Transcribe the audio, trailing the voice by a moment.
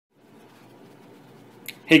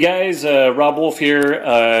Hey guys, Rob Wolf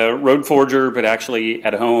here, road forager, but actually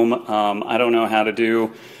at home. I don't know how to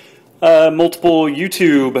do multiple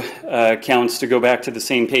YouTube accounts to go back to the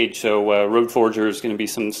same page, so road forager is going to be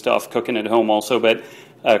some stuff cooking at home also, but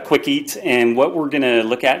quick eats. And what we're going to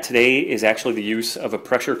look at today is actually the use of a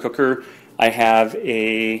pressure cooker. I have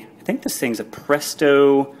I think this thing's a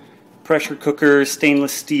Presto pressure cooker,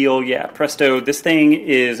 stainless steel, yeah, Presto. This thing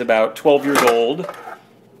is about 12 years old.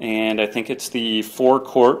 And I think it's the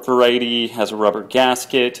 4-quart variety, has a rubber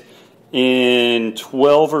gasket. In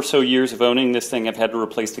 12 or so years of owning this thing, I've had to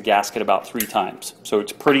replace the gasket about 3 times. So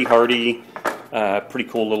it's pretty hardy, pretty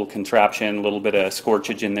cool little contraption, a little bit of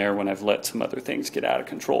scorchage in there when I've let some other things get out of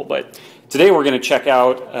control. But today we're going to check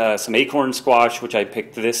out some acorn squash, which I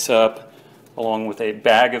picked this up along with a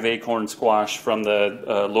bag of acorn squash from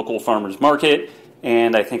the local farmer's market.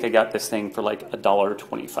 And I think I got this thing for like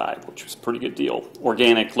 $1.25, which was a pretty good deal.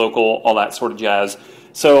 Organic, local, all that sort of jazz.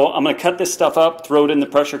 So I'm going to cut this stuff up, throw it in the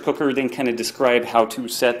pressure cooker, then kind of describe how to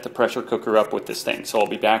set the pressure cooker up with this thing. So I'll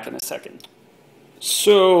be back in a second.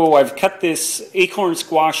 So I've cut this acorn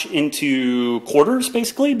squash into quarters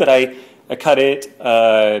basically, but I cut it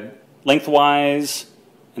lengthwise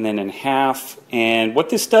and then in half. And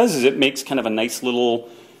what this does is it makes kind of a nice little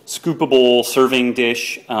scoopable serving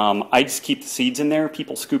dish. I just keep the seeds in there.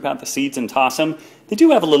 People scoop out the seeds and toss them. They do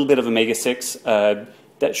have a little bit of omega-6,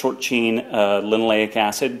 that short chain linoleic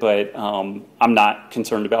acid, but I'm not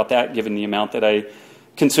concerned about that given the amount that I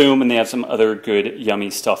consume, and they have some other good yummy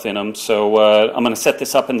stuff in them. So I'm going to set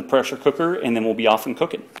this up in the pressure cooker and then we'll be off and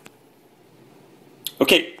cooking.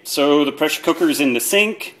 Okay, so the pressure cooker is in the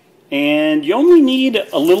sink and you only need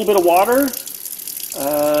a little bit of water.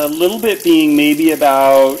 A little bit being maybe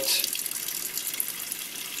about,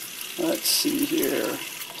 let's see here,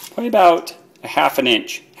 probably about a half an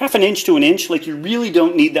inch to an inch. Like, you really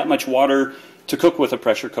don't need that much water to cook with a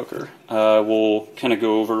pressure cooker. We'll kind of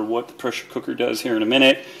go over what the pressure cooker does here in a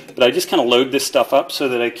minute, but I just kind of load this stuff up so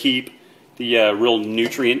that I keep the real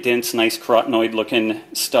nutrient dense, nice carotenoid looking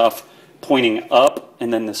stuff pointing up,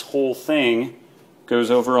 and then this whole thing goes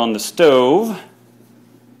over on the stove.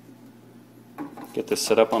 Get this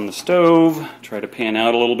set up on the stove, try to pan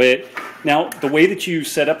out a little bit. Now, the way that you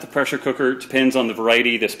set up the pressure cooker depends on the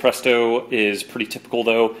variety. This Presto is pretty typical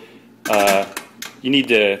though. You need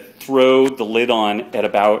to throw the lid on at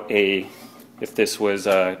about if this was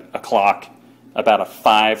a clock, about a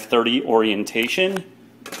 5:30 orientation.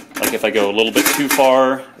 Like if I go a little bit too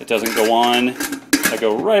far, it doesn't go on. I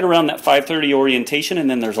go right around that 5:30 orientation, and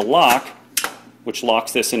then there's a lock which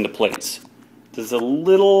locks this into place. There's a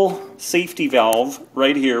little safety valve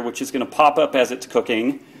right here which is going to pop up as it's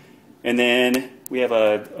cooking, and then we have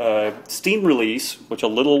a steam release, which a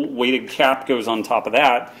little weighted cap goes on top of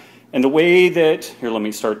that. And the way that, here, let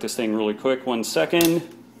me start this thing really quick, 1 second.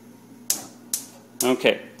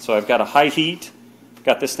 Okay, so I've got a high heat,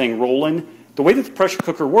 got this thing rolling. The way that the pressure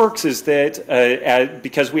cooker works is that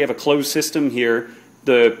because we have a closed system here,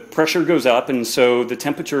 the pressure goes up, and so the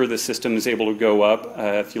temperature of the system is able to go up.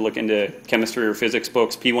 If you look into chemistry or physics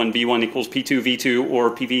books, P1 V1 equals P2 V2 or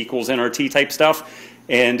PV equals nRT type stuff.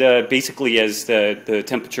 And basically as the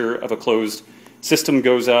temperature of a closed system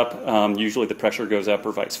goes up, usually the pressure goes up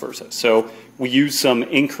or vice versa. So we use some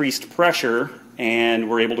increased pressure and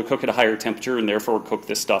we're able to cook at a higher temperature and therefore cook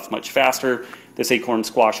this stuff much faster. This acorn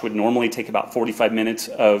squash would normally take about 45 minutes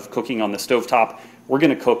of cooking on the stovetop. We're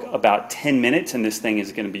going to cook about 10 minutes and this thing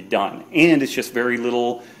is going to be done. And it's just very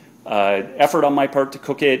little effort on my part to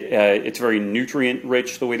cook it. It's very nutrient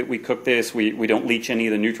rich the way that we cook this. We don't leach any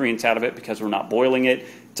of the nutrients out of it because we're not boiling it.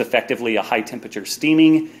 It's effectively a high temperature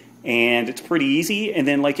steaming, and it's pretty easy. And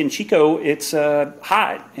then like in Chico, it's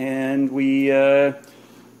hot, and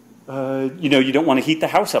you know, you don't want to heat the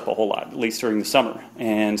house up a whole lot, at least during the summer.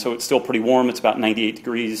 And so it's still pretty warm. It's about 98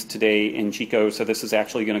 degrees today in Chico, so this is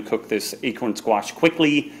actually going to cook this acorn squash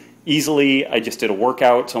quickly, easily. I just did a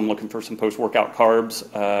workout, so I'm looking for some post-workout carbs.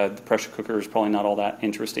 The pressure cooker is probably not all that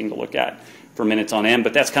interesting to look at for minutes on end,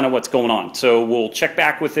 but that's kind of what's going on. So we'll check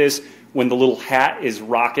back with this when the little hat is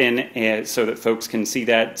rocking so that folks can see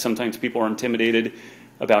that. Sometimes people are intimidated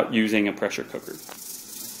about using a pressure cooker.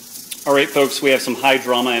 All right, folks, we have some high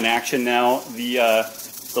drama in action now. The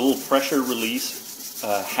little pressure release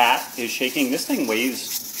hat is shaking. This thing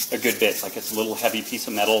weighs a good bit, like it's a little heavy piece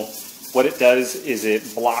of metal. What it does is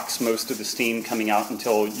it blocks most of the steam coming out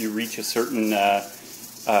until you reach a certain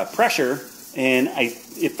pressure. And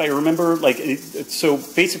if I remember, so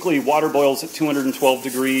basically water boils at 212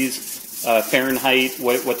 degrees Fahrenheit.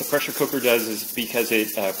 What the pressure cooker does is, because it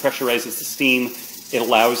pressurizes the steam, it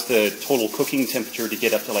allows the total cooking temperature to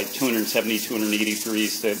get up to like 270, 280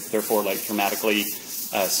 degrees, that therefore like dramatically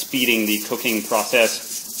speeding the cooking process.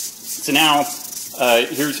 So now,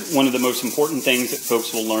 here's one of the most important things that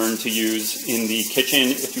folks will learn to use in the kitchen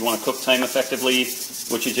if you want to cook time effectively,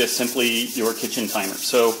 which is just simply your kitchen timer.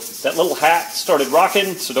 So that little hat started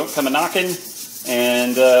rocking, so don't come a-knocking.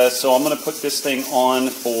 And so I'm going to put this thing on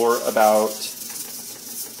for about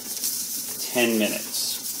 10 minutes.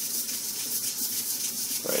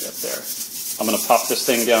 Right up there. I'm going to pop this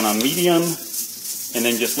thing down on medium and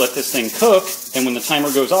then just let this thing cook. And when the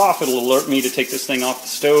timer goes off, it'll alert me to take this thing off the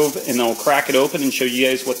stove, and then I'll crack it open and show you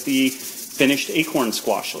guys what the finished acorn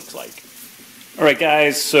squash looks like. All right,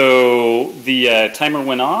 guys, so the timer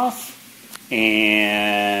went off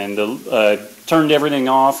and turned everything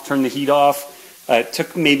off, turned the heat off. It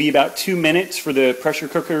took maybe about 2 minutes for the pressure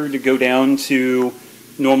cooker to go down to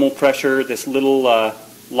normal pressure. This little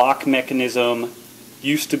lock mechanism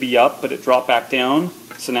used to be up, but it dropped back down.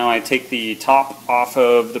 So now I take the top off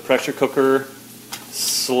of the pressure cooker,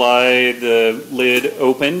 slide the lid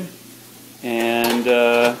open, and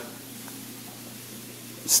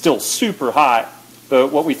it's still super hot.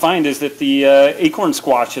 But what we find is that the acorn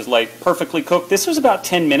squash is like perfectly cooked. This was about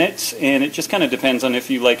 10 minutes, and it just kind of depends on if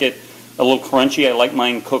you like it a little crunchy. I like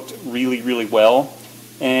mine cooked really, really well.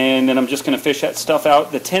 And then I'm just going to fish that stuff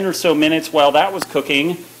out. The 10 or so minutes while that was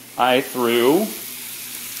cooking, I threw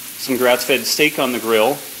some grass-fed steak on the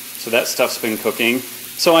grill. So that stuff's been cooking.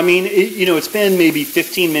 So I mean, it's been maybe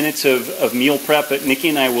 15 minutes of meal prep, but Nikki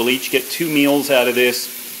and I will each get 2 meals out of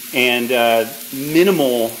this, and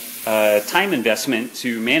minimal time investment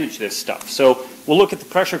to manage this stuff. So we'll look at the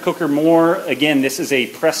pressure cooker more. Again, this is a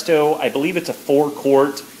Presto. I believe it's a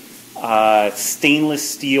 4-quart stainless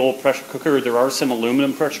steel pressure cooker. There are some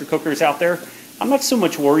aluminum pressure cookers out there. I'm not so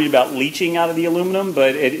much worried about leaching out of the aluminum,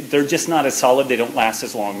 but they're just not as solid. They don't last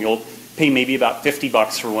as long. You'll pay maybe about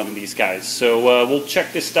 $50 for one of these guys. So we'll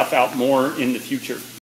check this stuff out more in the future.